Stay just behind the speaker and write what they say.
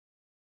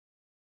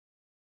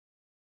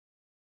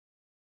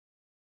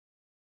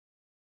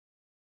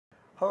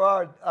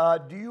Gerard,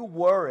 do you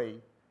worry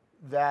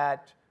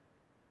that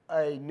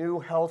a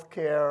new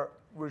healthcare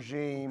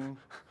regime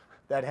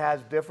that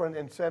has different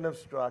incentive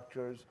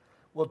structures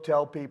will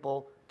tell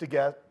people to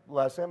get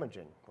less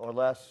imaging or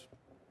less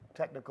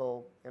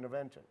technical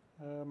intervention?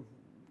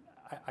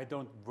 I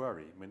don't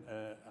worry. I mean,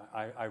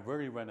 I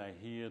worry when I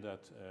hear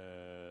that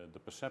the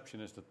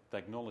perception is that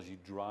technology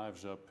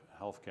drives up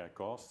healthcare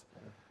costs.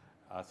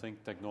 I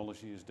think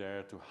technology is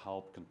there to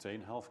help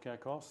contain healthcare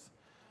costs.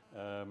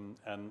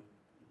 And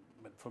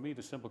for me,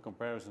 the simple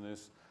comparison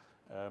is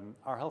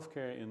our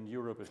healthcare in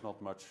Europe is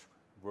not much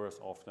worse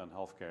off than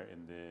healthcare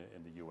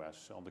in the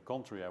US. On the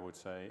contrary, I would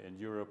say in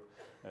Europe,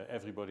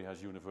 everybody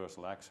has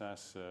universal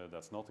access.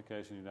 That's not the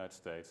case in the United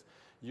States.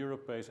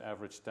 Europe pays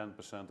average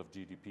 10% of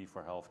GDP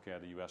for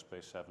healthcare. The US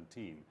pays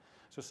 17%.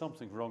 So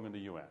something's wrong in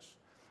the US.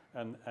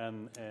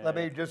 Let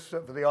me just,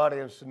 for the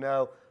audience to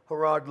know,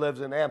 Gerard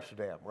lives in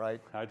Amsterdam,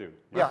 right? I do.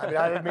 Yeah, I mean,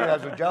 I didn't mean it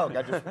as a joke.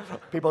 I just,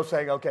 people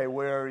saying, okay,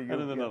 where are you?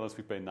 And in the Netherlands,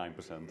 we pay 9%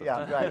 of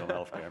GDP right. on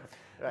healthcare.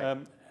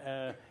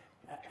 Right.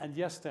 And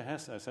yes,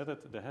 I said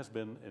it, there has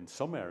been in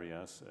some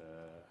areas,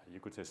 you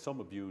could say some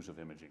abuse of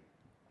imaging.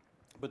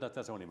 But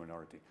that's only a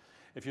minority.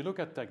 If you look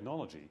at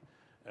technology,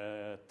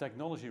 all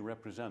technology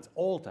represents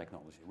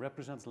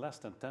less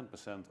than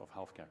 10% of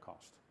healthcare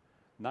cost.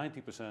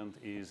 90%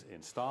 is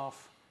in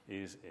staff,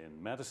 is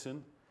in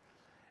medicine,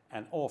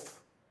 and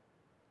of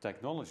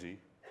technology,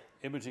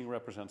 imaging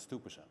represents 2%.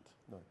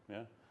 Right.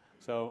 Yeah?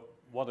 So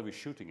what are we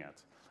shooting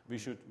at? We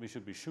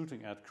should be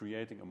shooting at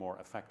creating a more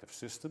effective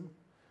system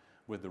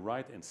with the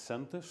right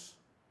incentives,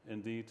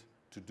 indeed,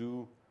 to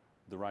do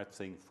the right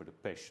thing for the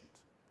patient.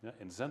 Yeah?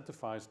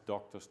 Incentivize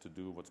doctors to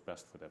do what's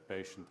best for their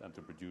patient and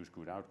to produce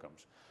good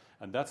outcomes.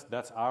 And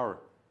that's our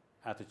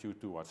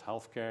attitude towards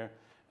healthcare.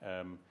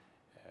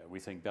 We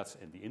think that's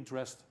in the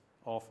interest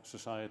of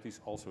societies,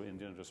 also in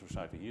the interest of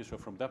society here. So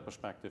from that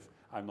perspective,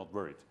 I'm not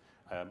worried.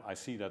 I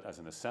see that as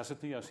a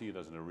necessity. I see it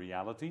as a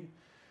reality.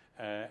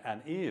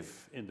 And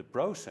if in the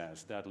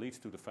process that leads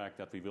to the fact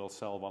that we will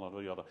sell one or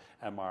the other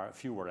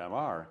fewer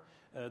MR,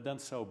 then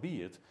so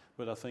be it.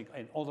 But I think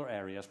in other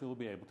areas we will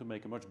be able to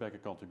make a much bigger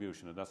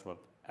contribution, and that's what,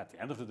 at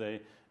the end of the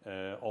day,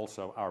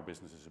 also our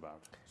business is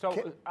about.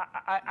 So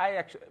I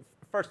actually,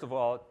 first of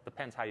all, it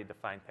depends how you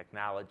define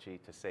technology.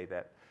 To say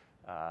that,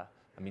 I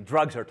mean,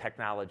 drugs are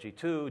technology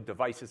too.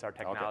 Devices are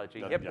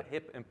technology. Okay.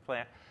 Hip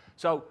implant.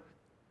 So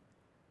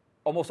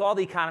almost all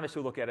the economists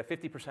who look at it,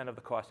 50% of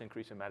the cost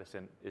increase in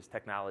medicine is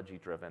technology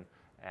driven,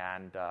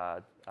 and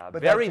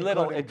very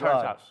little, it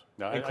turns out,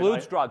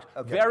 includes drugs.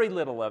 Okay. Very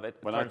little of it.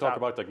 When I talk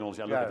about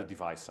technology, I look at the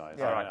device side.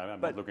 Yeah.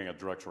 I'm not looking at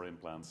drugs or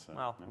implants.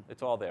 Well,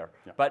 it's all there.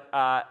 Yeah.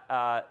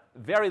 But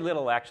very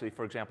little, actually,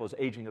 for example, is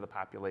aging of the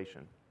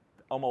population.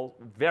 Almost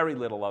very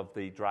little of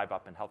the drive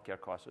up in healthcare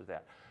costs is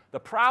that. The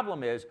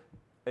problem is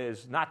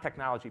not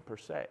technology per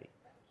se,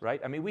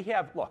 right? I mean, we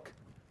have, look,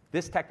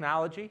 this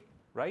technology,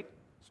 right?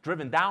 It's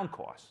driven down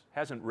costs,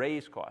 hasn't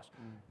raised costs.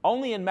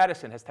 Only in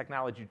medicine has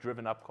technology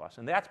driven up costs.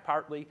 And that's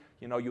partly,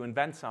 you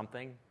invent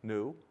something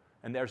new,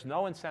 and there's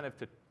no incentive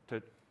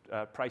to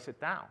price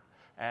it down.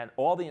 And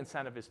all the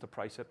incentive is to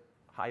price it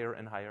higher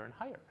and higher and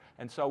higher.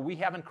 And so we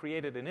haven't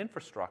created an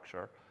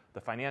infrastructure,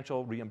 the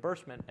financial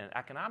reimbursement and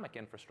economic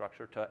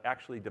infrastructure, to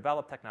actually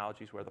develop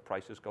technologies where the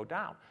prices go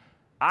down.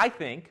 I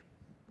think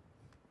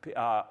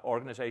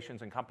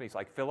organizations and companies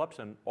like Philips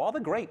and all the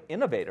great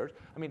innovators,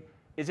 I mean,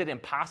 is it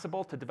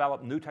impossible to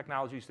develop new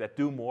technologies that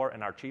do more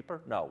and are cheaper?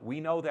 No.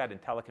 We know that in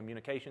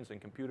telecommunications and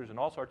computers and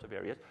all sorts of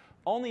areas.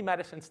 Only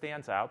medicine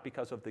stands out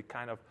because of the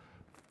kind of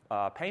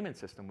payment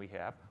system we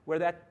have, where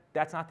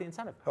that's not the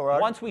incentive. Gerard?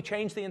 Once we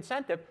change the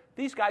incentive,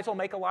 these guys will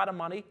make a lot of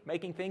money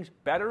making things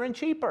better and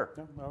cheaper.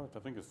 Yeah, no, I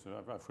think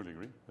I fully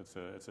agree. It's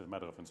a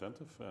matter of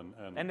incentive.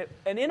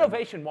 And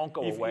innovation won't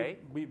go away.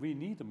 We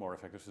need a more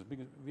effective system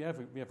because we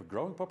have a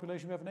growing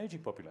population, we have an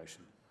aging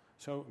population.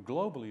 So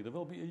globally, there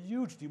will be a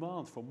huge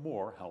demand for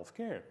more health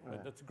care. Yeah.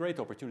 That's a great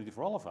opportunity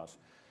for all of us.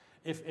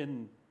 If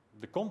in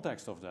the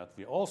context of that,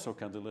 we also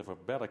can deliver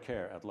better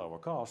care at lower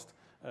cost,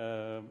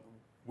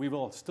 we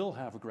will still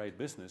have a great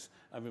business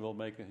and we will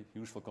make a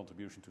useful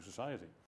contribution to society.